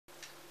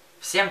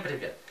Всем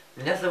привет!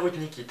 Меня зовут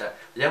Никита,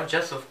 я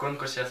участвую в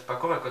конкурсе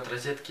распаковок от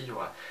розетки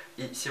ЮА.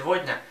 И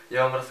сегодня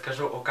я вам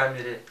расскажу о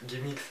камере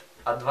Gemix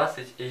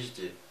A20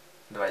 HD.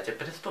 Давайте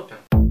приступим.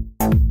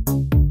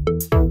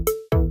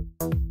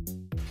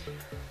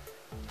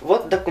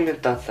 Вот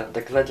документация,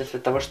 доказательство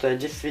того, что я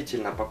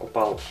действительно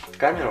покупал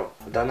камеру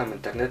в данном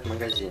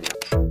интернет-магазине.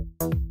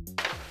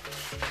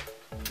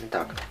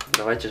 Итак,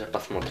 давайте же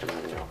посмотрим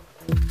на нее.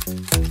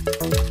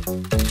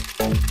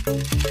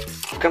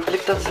 В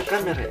комплектацию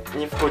камеры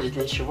не входит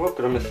ничего,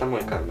 кроме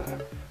самой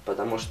камеры,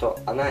 потому что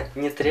она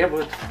не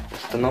требует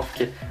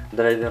установки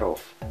драйверов.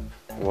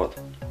 Вот,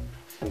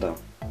 да.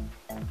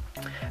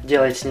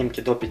 Делает снимки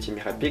до 5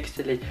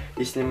 мегапикселей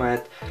и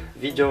снимает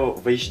видео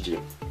в HD.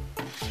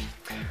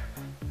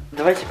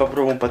 Давайте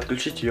попробуем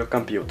подключить ее к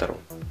компьютеру.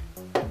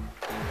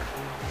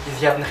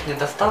 Из явных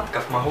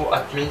недостатков могу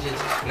отметить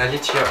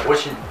наличие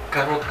очень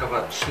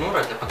короткого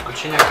шнура для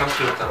подключения к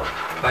компьютеру,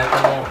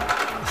 поэтому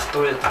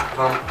стоит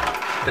вам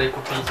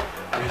прикупить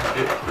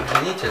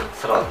USB-удлинитель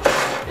сразу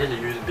или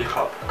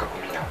USB-хаб, как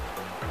у меня.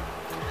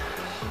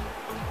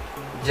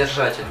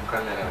 Держатель у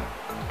камеры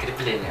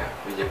крепления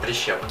в виде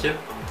прищепки,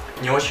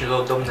 не очень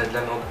удобное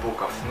для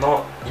ноутбуков,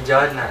 но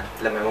идеальное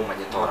для моего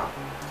монитора.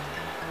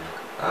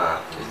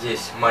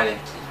 Здесь маленький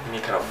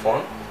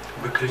микрофон,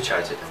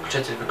 выключатель,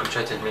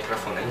 включатель-выключатель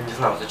микрофона. Я не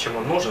знаю, зачем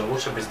он нужен,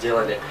 лучше бы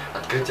сделали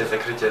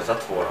открытие-закрытие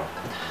затвора.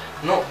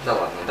 Ну, да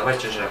ладно,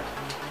 давайте же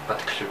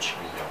подключим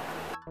ее.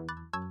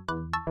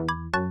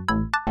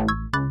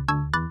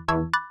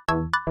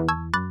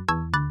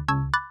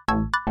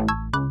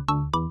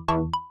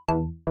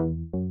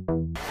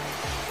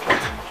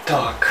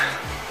 Так,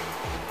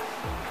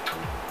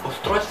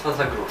 устройство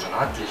загружено,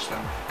 отлично.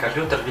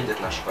 Компьютер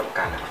видит нашу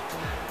веб-камеру.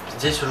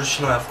 Здесь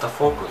ручной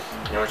автофокус,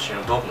 не очень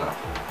удобно,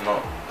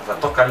 но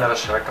зато камера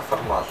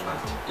широкоформатная.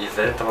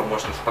 Из-за этого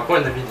можно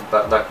спокойно видеть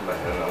бардак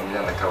у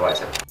меня на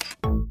кровати.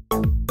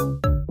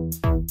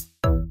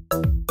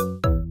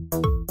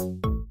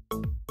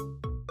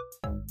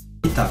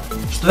 Итак,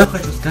 что я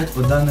хочу сказать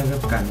о данной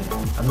веб-камере.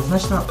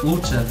 Однозначно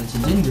лучшая за те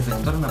деньги, за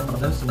которые она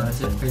продается на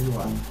розетка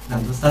ЮА. На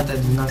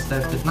 20,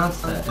 12,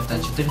 15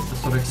 это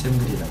 447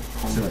 гривен.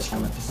 Ссылочка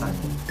в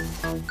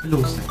описании.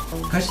 Плюсы.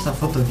 Качество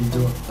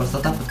фото-видео,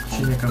 простота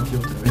подключения к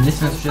компьютеру.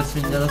 Единственный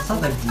существенный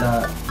недостаток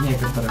для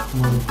некоторых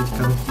может быть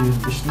короткий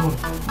USB-шнур,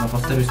 но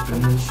повторюсь, при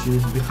наличии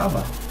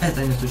USB-хаба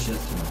это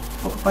несущественно.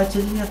 Покупать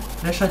или нет,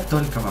 решать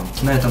только вам.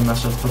 На этом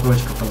наша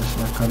распаковочка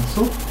подошла к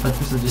концу.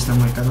 Подписывайтесь на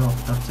мой канал,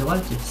 ставьте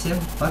лайки. Всем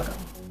пока!